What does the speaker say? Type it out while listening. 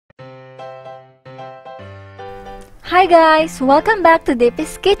Hi guys! Welcome back to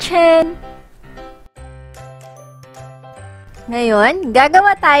Deepy's Kitchen! Ngayon,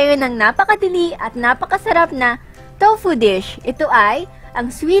 gagawa tayo ng napakadali at napakasarap na tofu dish. Ito ay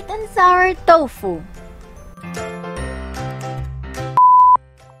ang sweet and sour tofu.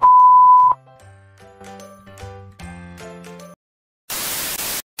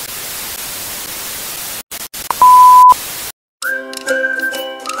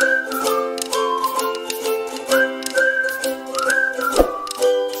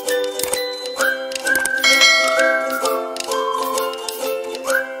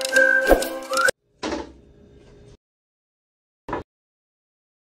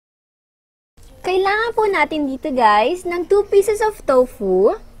 Kailangan po natin dito guys ng 2 pieces of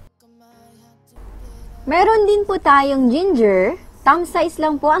tofu. Meron din po tayong ginger. Thumb size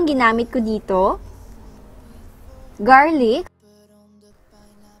lang po ang ginamit ko dito. Garlic.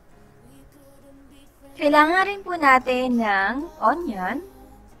 Kailangan rin po natin ng onion.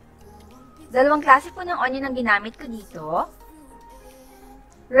 2 klase po ng onion ang ginamit ko dito.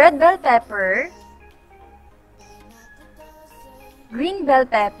 Red bell pepper. Green bell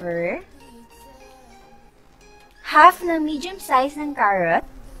pepper. Half na medium size ng carrot,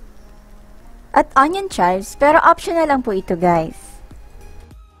 at onion chives, pero optional lang po ito guys.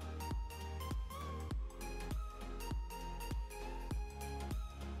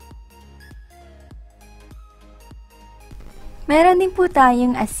 Meron din po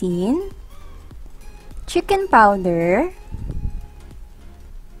tayong asin, chicken powder,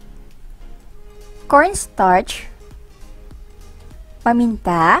 cornstarch,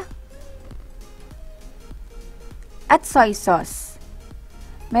 paminta, at soy sauce.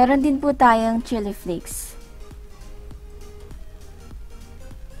 Meron din po tayong chili flakes.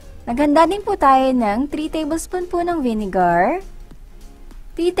 Naghanda din po tayo ng 3 tablespoon po ng vinegar,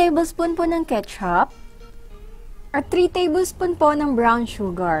 3 tablespoon po ng ketchup, at 3 tablespoon po ng brown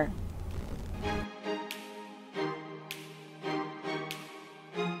sugar.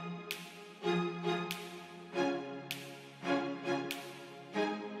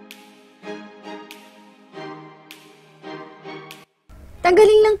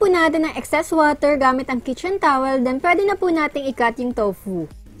 Tanggalin lang po natin ang excess water gamit ang kitchen towel, then pwede na po natin i-cut yung tofu.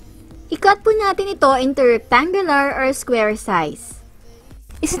 I-cut po natin ito into rectangular or square size.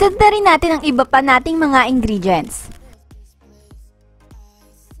 Isunod na rin natin ang iba pa nating mga ingredients.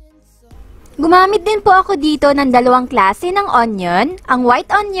 Gumamit din po ako dito ng 2 klase ng onion, ang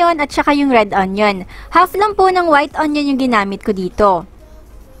white onion at saka yung red onion. Half lang po ng white onion yung ginamit ko dito.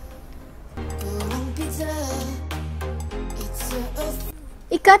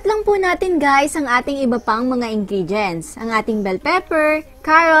 I-cut lang po natin guys ang ating iba pang mga ingredients. Ang ating bell pepper,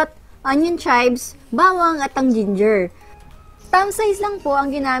 carrot, onion chives, bawang at ang ginger. Thumb size lang po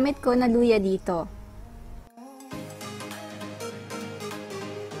ang ginamit ko na luya dito.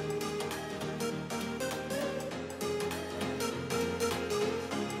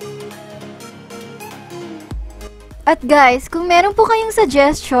 At guys, kung meron po kayong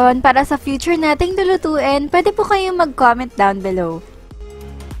suggestion para sa future nating lulutuin, pwede po kayong mag-comment down below.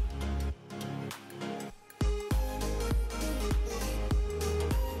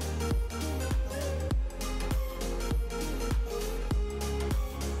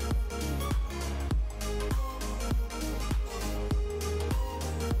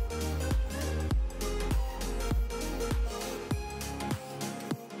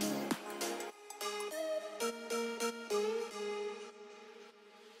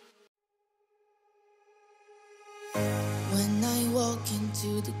 When I walk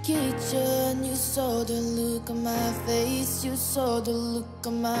into the kitchen, you saw the look on my face, you saw the look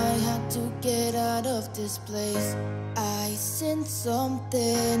on my had to get out of this place. I seen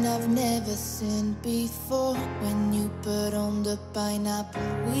something I've never seen before. When you put on the pineapple,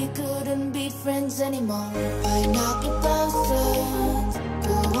 we couldn't be friends anymore. Pineapple blossoms,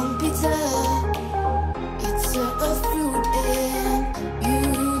 go on pizza. It's a fruit and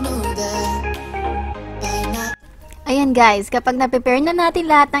you know that. Ayan guys, kapag na-prepare na natin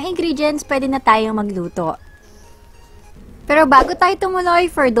lahat ng ingredients, pwede na tayong magluto. Pero bago tayo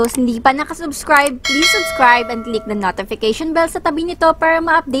tumuloy, for those hindi pa nakasubscribe, please subscribe and click the notification bell sa tabi nito para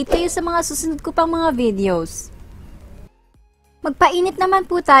ma-update kayo sa mga susunod ko pang mga videos. Magpainit naman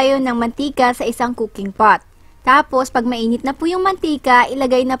po tayo ng mantika sa isang cooking pot. Tapos, pag mainit na po yung mantika,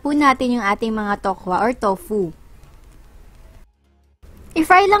 ilagay na po natin yung ating mga tokwa or tofu.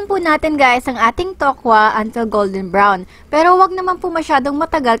 I-fry lang po natin guys ang ating tokwa until golden brown. Pero wag naman po masyadong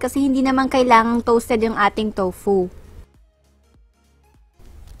matagal kasi hindi naman kailangang toasted yung ating tofu.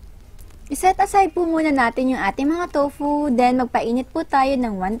 I-set aside po muna natin yung ating mga tofu, then magpainit po tayo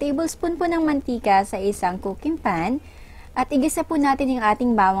ng 1 tablespoon po ng mantika sa isang cooking pan at igisa po natin yung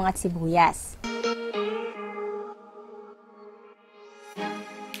ating bawang at sibuyas.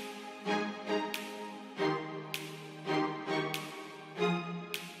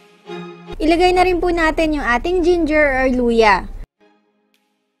 Ilagay na rin po natin yung ating ginger or luya.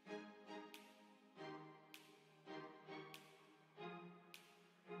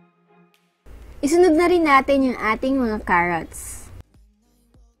 Isunod na rin natin yung ating mga carrots.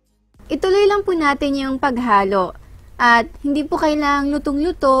 Ituloy lang po natin yung paghalo at hindi po kailangang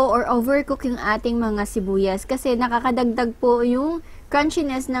lutong-luto or overcook yung ating mga sibuyas kasi nakakadagdag po yung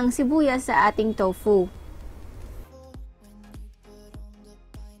crunchiness ng sibuyas sa ating tofu.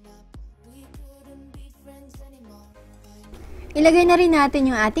 Ilagay na rin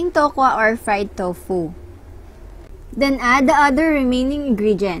natin yung ating tokwa or fried tofu. Then add the other remaining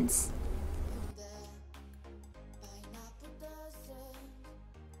ingredients.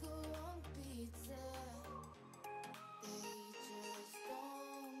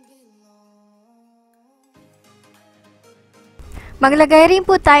 Maglagay rin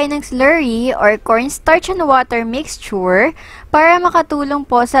po tayo ng slurry or cornstarch and water mixture para makatulong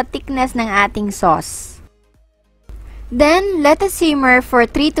po sa thickness ng ating sauce. Then, let it simmer for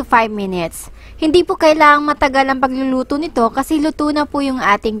 3 to 5 minutes. Hindi po kailangang matagal ang pagluluto nito kasi luto na po yung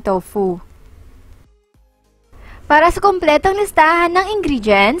ating tofu. Para sa kompletong listahan ng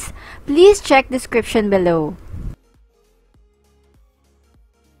ingredients, please check description below.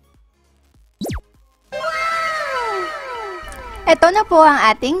 Ito na po ang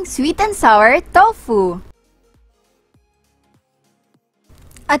ating sweet and sour tofu.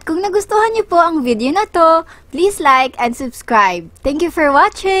 At kung nagustuhan niyo po ang video na to, please like and subscribe. Thank you for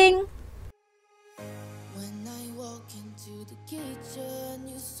watching! When I walk into the kitchen,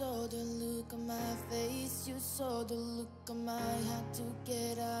 you saw the look on my face, you saw the look on my had to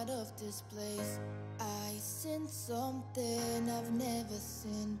get out of this place. I sensed something I've never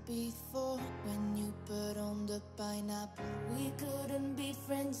seen before. When you put on the pineapple, we couldn't be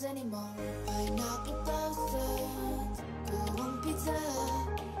friends anymore. ᴜᴜᵼᴂᴶ, ᴑᴜᴑᵂᴵᴺ.